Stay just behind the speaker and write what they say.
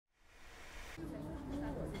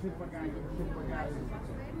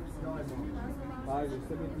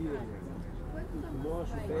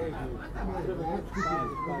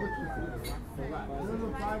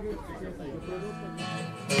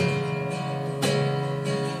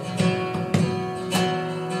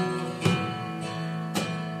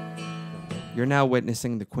You're now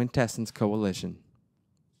witnessing the Quintessence Coalition.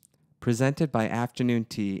 Presented by Afternoon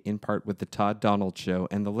Tea in part with the Todd Donald Show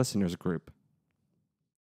and the Listeners Group.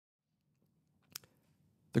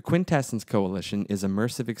 The Quintessence Coalition is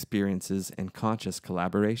immersive experiences and conscious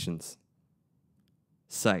collaborations.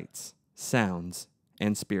 Sights, sounds,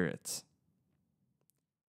 and spirits.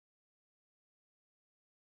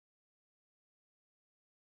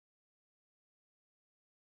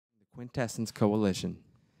 The Quintessence Coalition.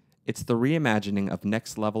 It's the reimagining of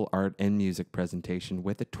next-level art and music presentation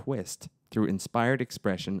with a twist through inspired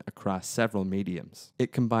expression across several mediums.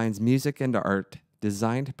 It combines music and art,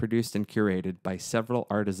 designed, produced, and curated by several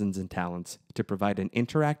artisans and talents to provide an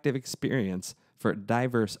interactive experience for a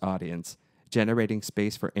diverse audience, generating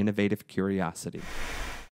space for innovative curiosity.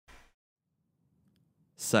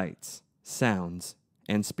 Sights, sounds,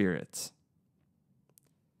 and spirits.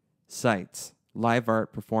 Sights, live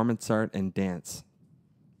art, performance art, and dance.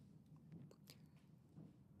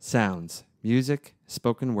 Sounds, music,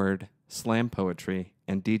 spoken word, slam poetry,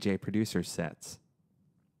 and DJ producer sets.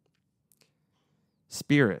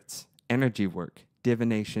 Spirits, energy work,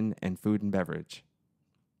 divination, and food and beverage.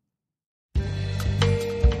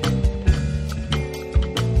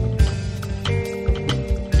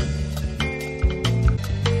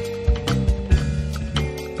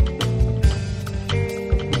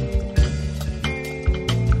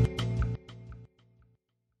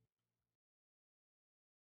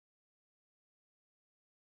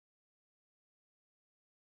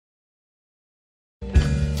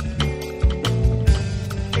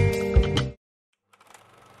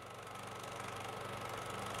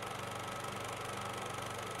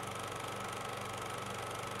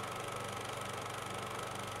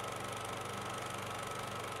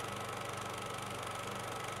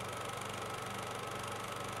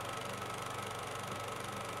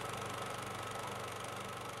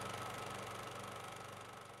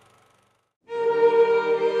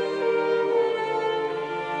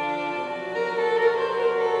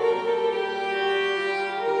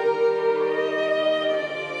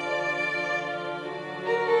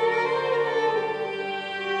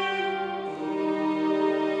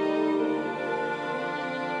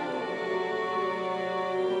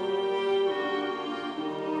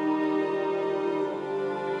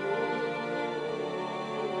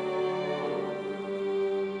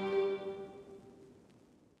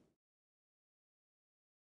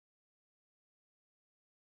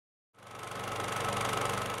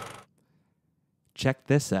 Check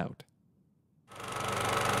this out.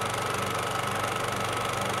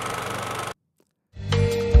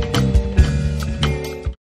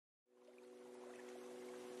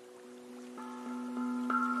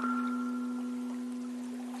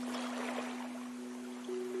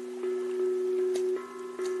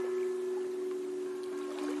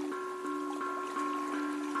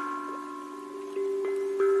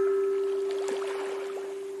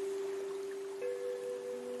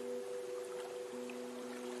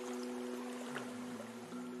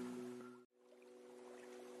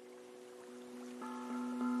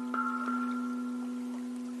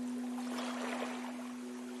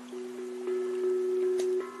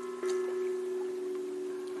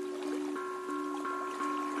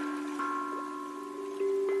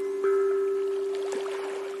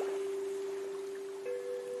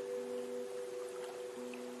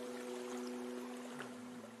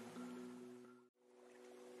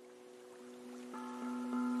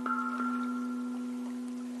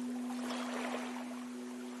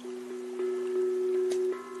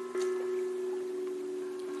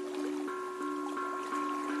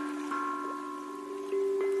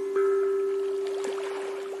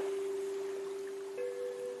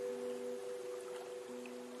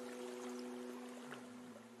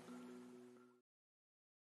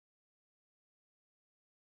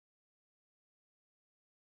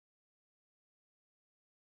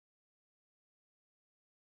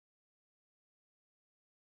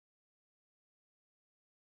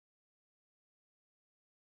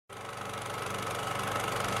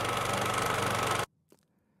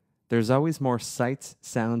 There's always more sights,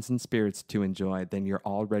 sounds, and spirits to enjoy than you're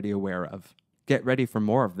already aware of. Get ready for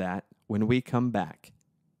more of that when we come back.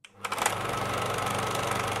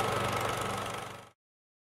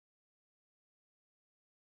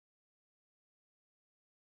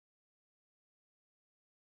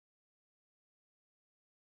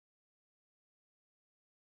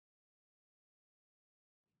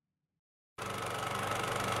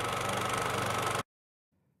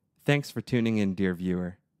 Thanks for tuning in, dear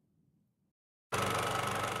viewer.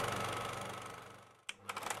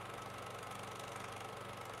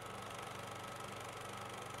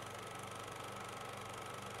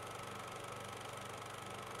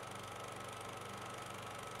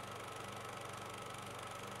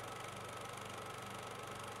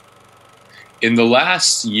 In the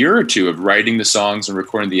last year or two of writing the songs and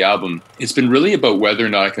recording the album, it's been really about whether or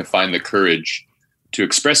not I can find the courage to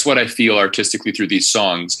express what I feel artistically through these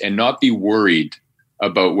songs and not be worried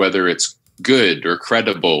about whether it's good or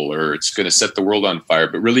credible or it's going to set the world on fire,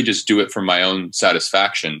 but really just do it for my own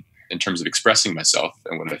satisfaction in terms of expressing myself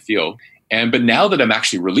and what I feel. But now that I'm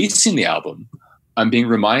actually releasing the album, I'm being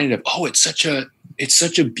reminded of, it's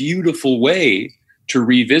such a beautiful way to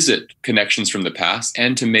revisit connections from the past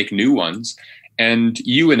and to make new ones. And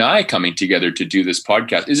you and I coming together to do this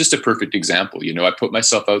podcast is just a perfect example. You know, I put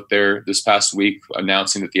myself out there this past week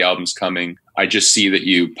announcing that the album's coming. I just see that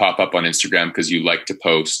you pop up on Instagram because you like to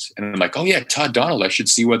post. And I'm like, oh yeah, Todd Donald, I should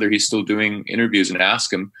see whether he's still doing interviews and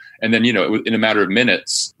ask him. And then, in a matter of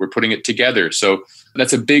minutes, we're putting it together. So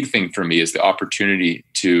that's a big thing for me, is the opportunity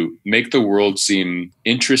to make the world seem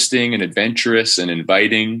interesting and adventurous and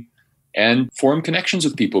inviting and form connections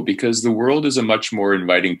with people, because the world is a much more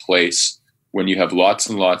inviting place when you have lots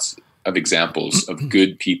and lots of examples of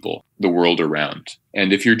good people the world around.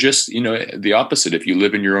 And if you're just, the opposite, if you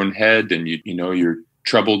live in your own head and you're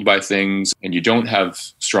troubled by things and you don't have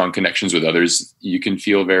strong connections with others, you can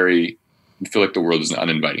feel like the world is an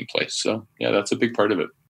uninviting place. So yeah, that's a big part of it.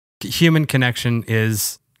 Human connection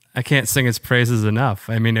is, I can't sing its praises enough.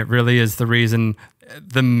 I mean, it really is the reason,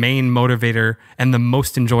 the main motivator and the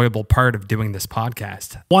most enjoyable part of doing this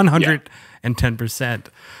podcast. 110%.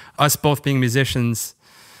 Us both being musicians,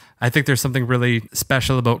 I think there's something really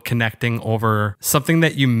special about connecting over something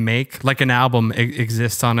that you make. Like an album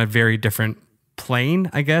exists on a very different plane,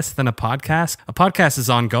 I guess, than a podcast. A podcast is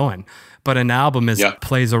ongoing, but an album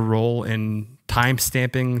plays a role in time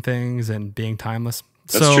stamping things and being timeless.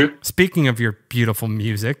 That's true. Speaking of your beautiful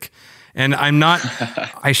music, and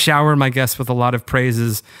I shower my guests with a lot of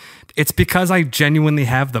praises. It's because I genuinely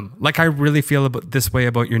have them. Like, I really feel this way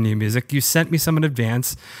about your new music. You sent me some in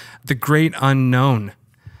advance. The Great Unknown.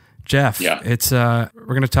 Jeff, it's we're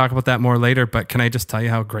going to talk about that more later, but can I just tell you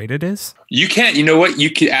how great it is? You can. You know what?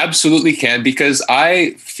 You absolutely can, because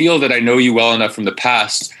I feel that I know you well enough from the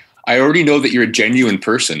past. I already know that you're a genuine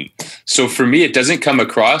person. So for me, it doesn't come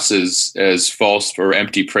across as false or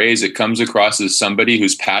empty praise. It comes across as somebody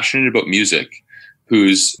who's passionate about music,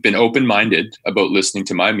 who's been open-minded about listening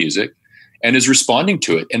to my music and is responding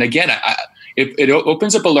to it. And again, it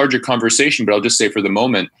opens up a larger conversation, but I'll just say for the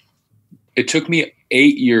moment, it took me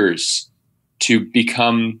 8 years to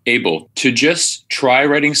become able to just try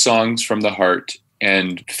writing songs from the heart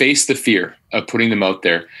and face the fear of putting them out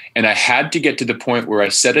there. And I had to get to the point where I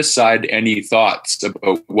set aside any thoughts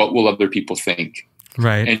about what will other people think.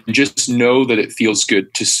 Right. And just know that it feels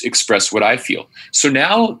good to express what I feel. So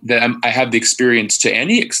now that I have the experience to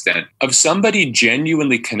any extent of somebody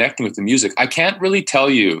genuinely connecting with the music, I can't really tell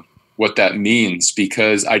you what that means,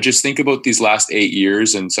 because I just think about these last 8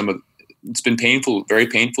 years and it's been painful, very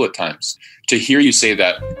painful at times. To hear you say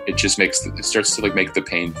that, it just starts to make the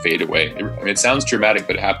pain fade away. I mean, it sounds dramatic,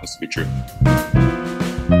 but it happens to be true.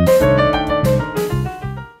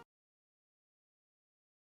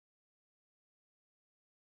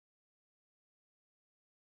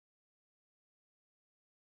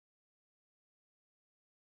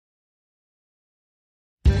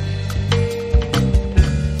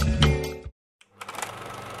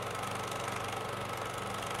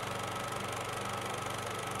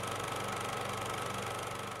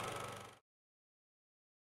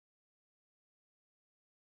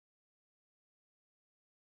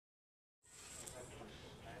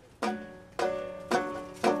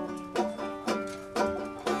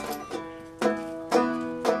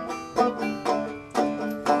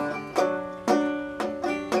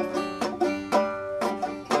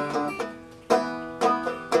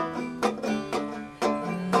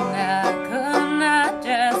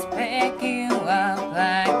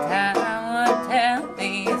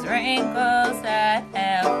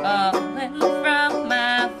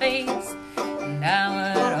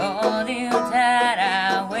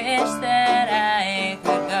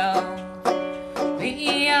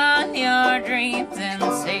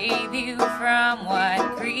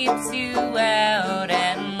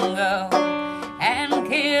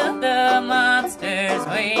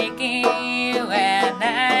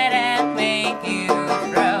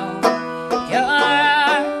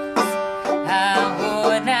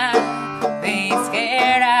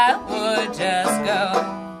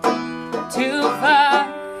 Too far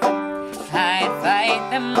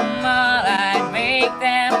them all, I'd make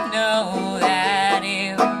them know that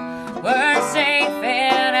you were safe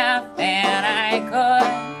enough and I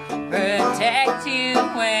could protect you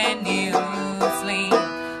when you sleep.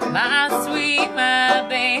 My sweet, my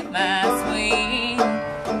babe, my sweet,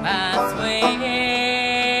 my sweet.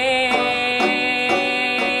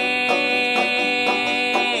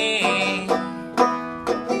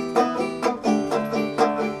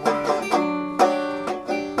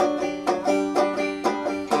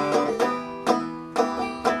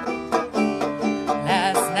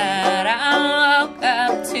 Last night I woke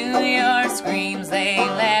up to your screams. They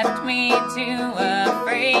left me too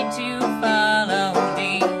afraid to follow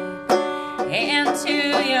deep into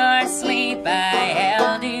your sleep. I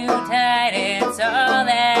held you tight, it's all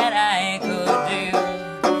that I could do.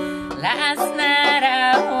 Last night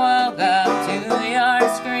I woke up to your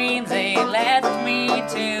screams. They left me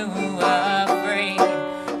too afraid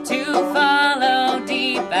to follow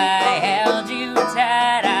deep. I held you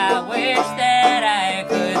tight, I wish that I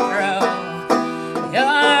could throw your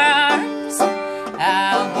arms.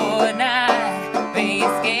 I would not be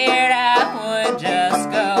scared, I would just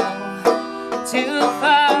go too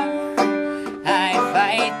far. I'd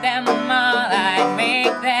fight them all, I'd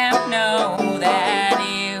make them know that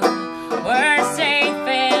you were safe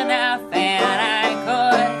enough and I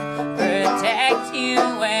could protect you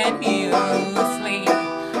when you sleep.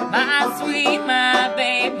 My sweet, my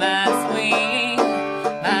babe, my sweet,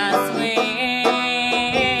 my sweet.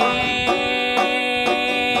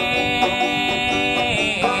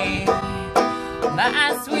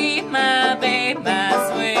 My sweet, my babe, my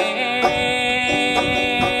sweet.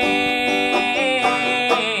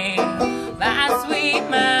 My sweet,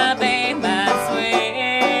 my babe, my sweet.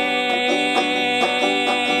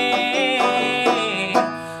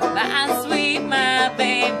 My sweet, my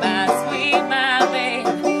babe, my sweet, my babe.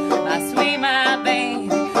 My sweet, my babe,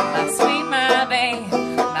 my sweet, my babe.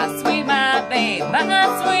 My sweet, my babe, my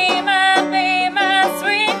sweet, my babe, my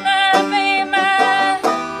sweet, my babe,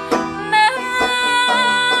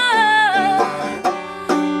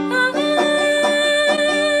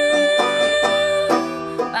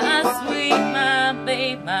 my sweet, my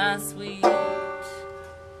babe, my sweet.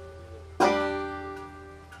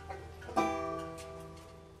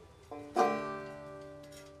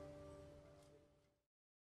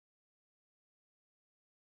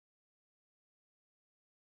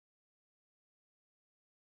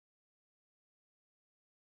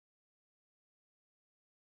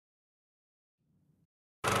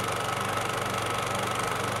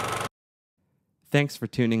 Thanks for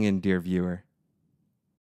tuning in, dear viewer.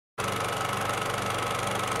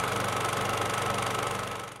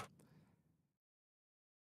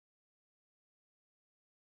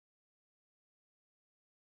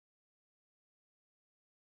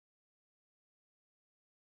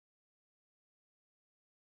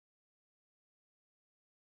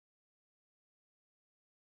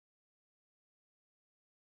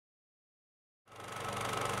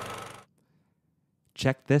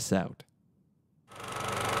 Check this out.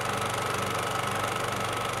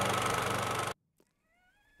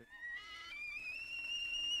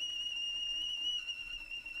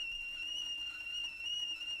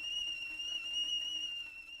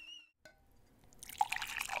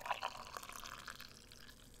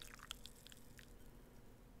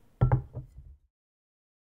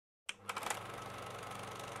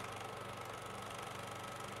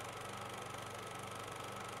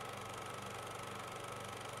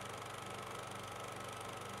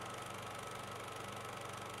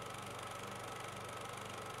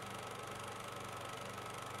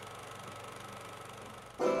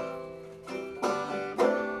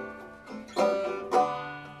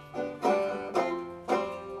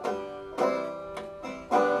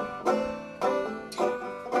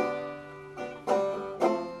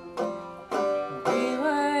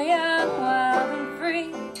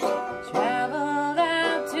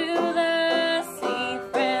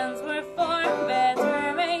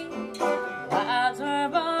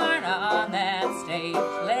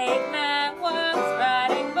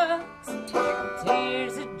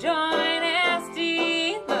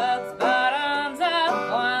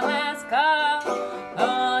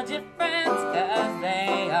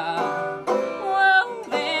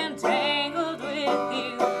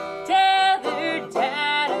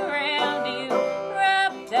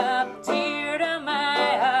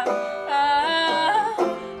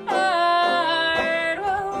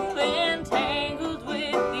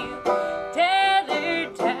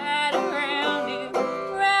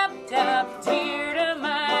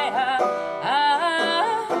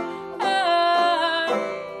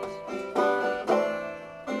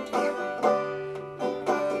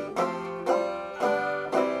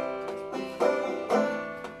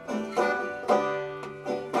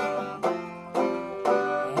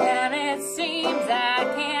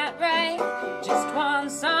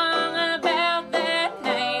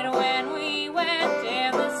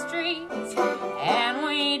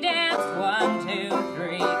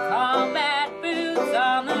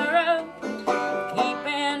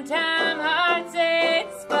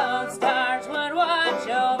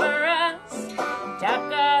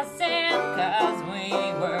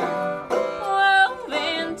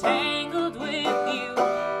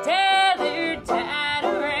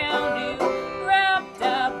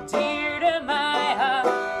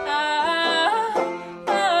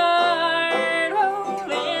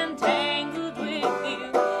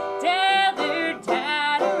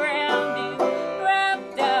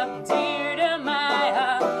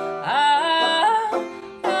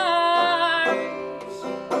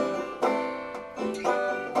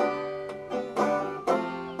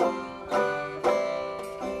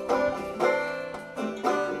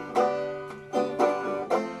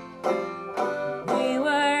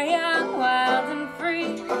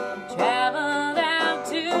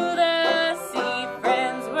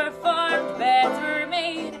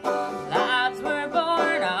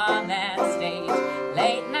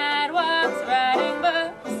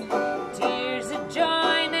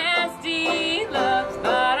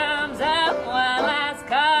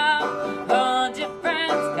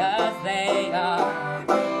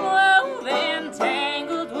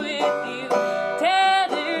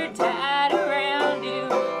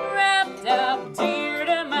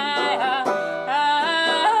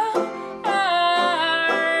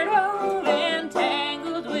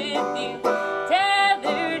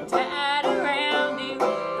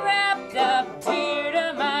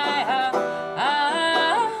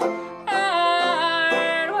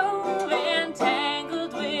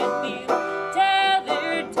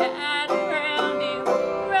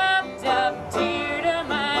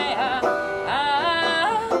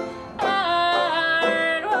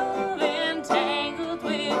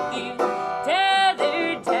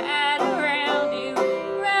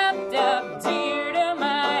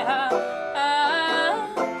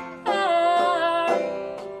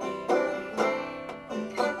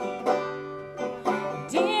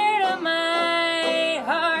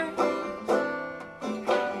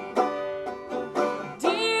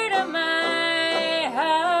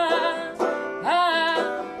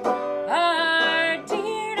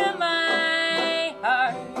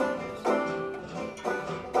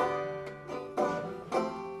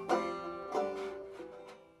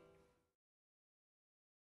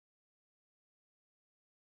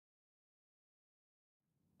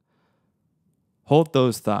 Hold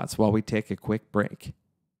those thoughts while we take a quick break.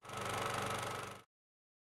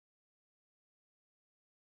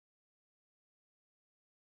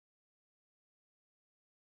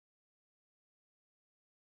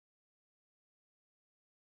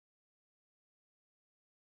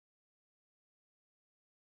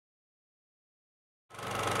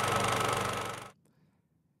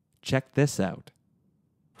 Check this out.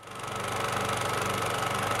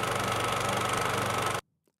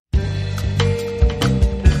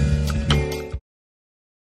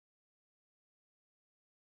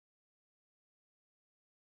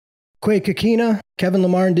 Kwe Kakina, Kevin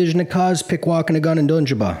Lamarr, Indigenous Cause, Pikwakanagan, and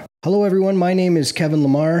Dunjaba. Hello everyone, my name is Kevin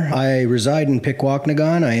Lamarr. I reside in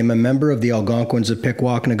Pikwakanagan. I am a member of the Algonquins of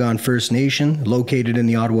Pikwakanagan First Nation, located in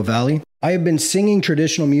the Ottawa Valley. I have been singing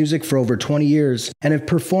traditional music for over 20 years and have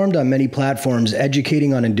performed on many platforms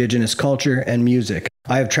educating on Indigenous culture and music.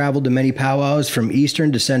 I have traveled to many powwows from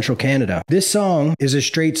Eastern to Central Canada. This song is a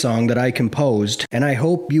straight song that I composed, and I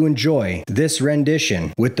hope you enjoy this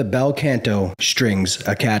rendition with the Bell Canto Strings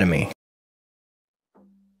Academy.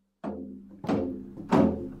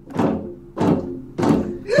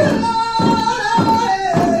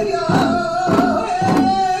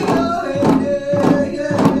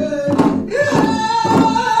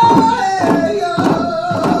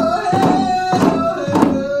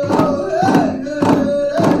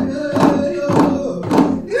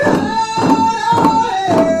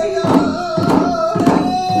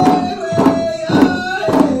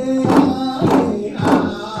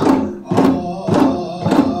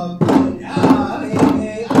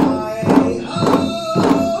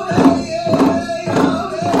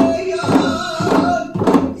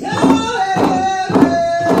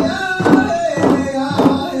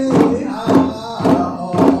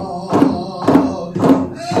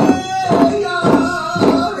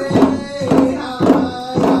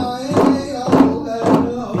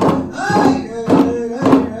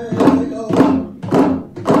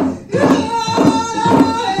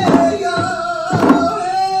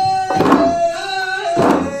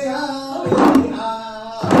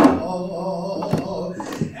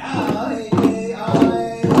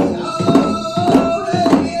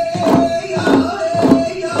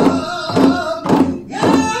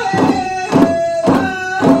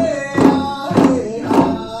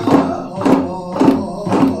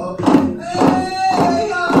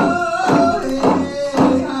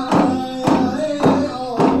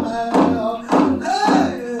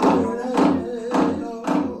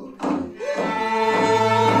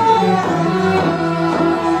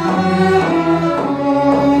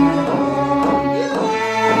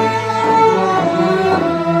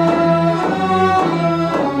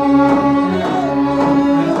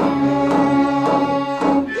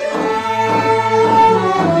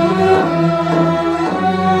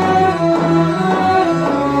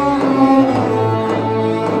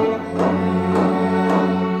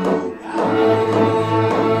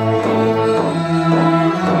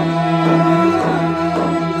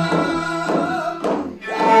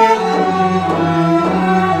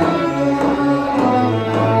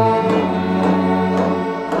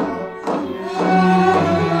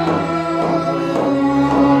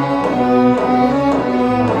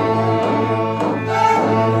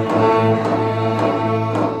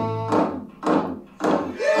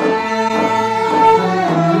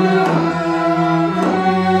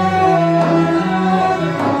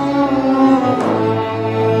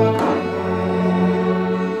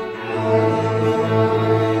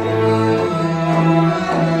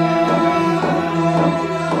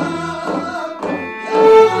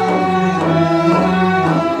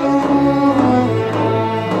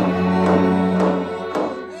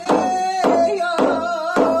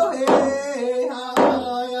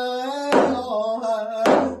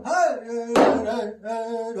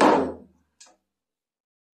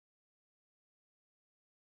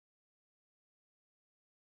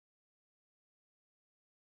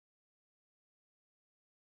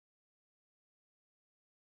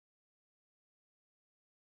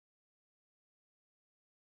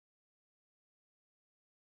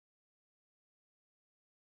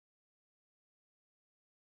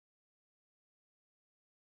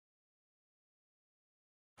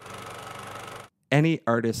 Any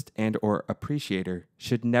artist and or appreciator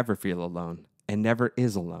should never feel alone and never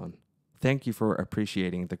is alone. Thank you for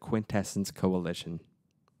appreciating the Quintessence Coalition.